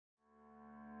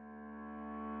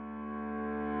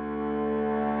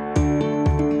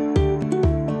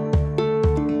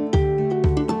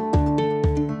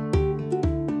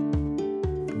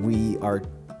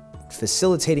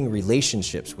facilitating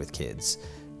relationships with kids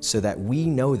so that we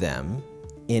know them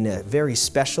in a very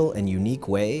special and unique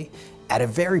way at a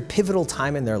very pivotal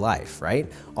time in their life,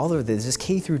 right? All of this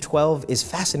K through 12 is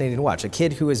fascinating to watch. A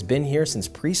kid who has been here since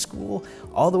preschool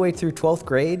all the way through 12th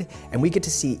grade, and we get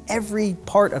to see every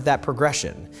part of that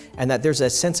progression, and that there's a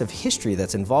sense of history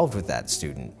that's involved with that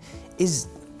student is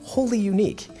wholly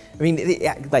unique. I mean,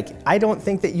 I don't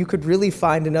think that you could really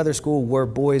find another school where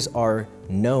boys are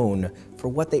known for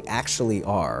what they actually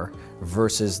are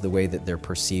versus the way that they're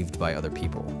perceived by other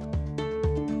people.